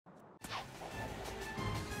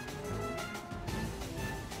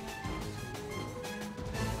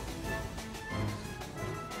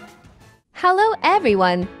Hello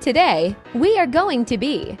everyone! Today, we are going to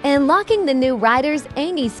be unlocking the new Rider's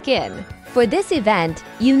Amy skin. For this event,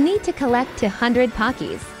 you need to collect 200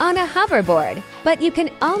 Pokés on a hoverboard, but you can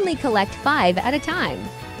only collect 5 at a time.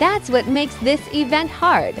 That's what makes this event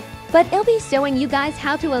hard. But I'll be showing you guys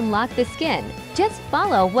how to unlock the skin. Just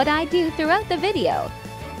follow what I do throughout the video.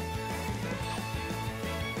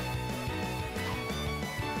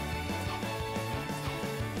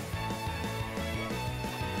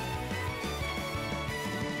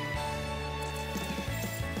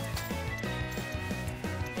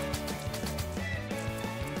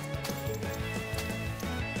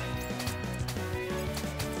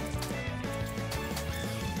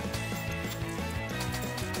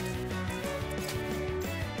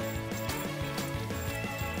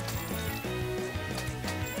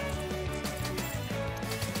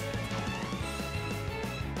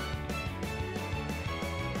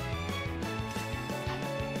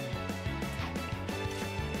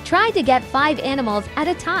 Try to get 5 animals at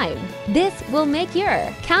a time. This will make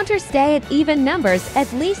your counter stay at even numbers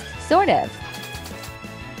at least, sort of.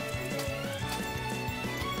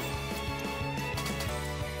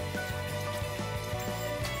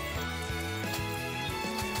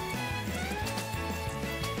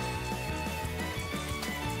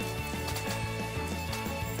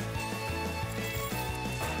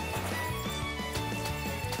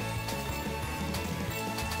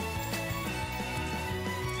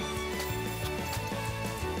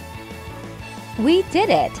 We did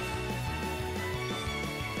it!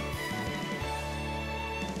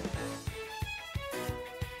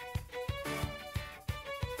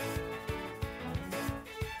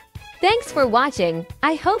 Thanks for watching.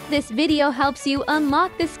 I hope this video helps you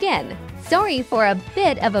unlock the skin. Sorry for a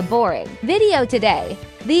bit of a boring video today.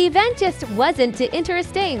 The event just wasn't too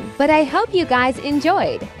interesting, but I hope you guys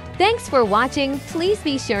enjoyed. Thanks for watching. Please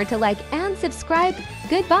be sure to like and subscribe.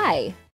 Goodbye.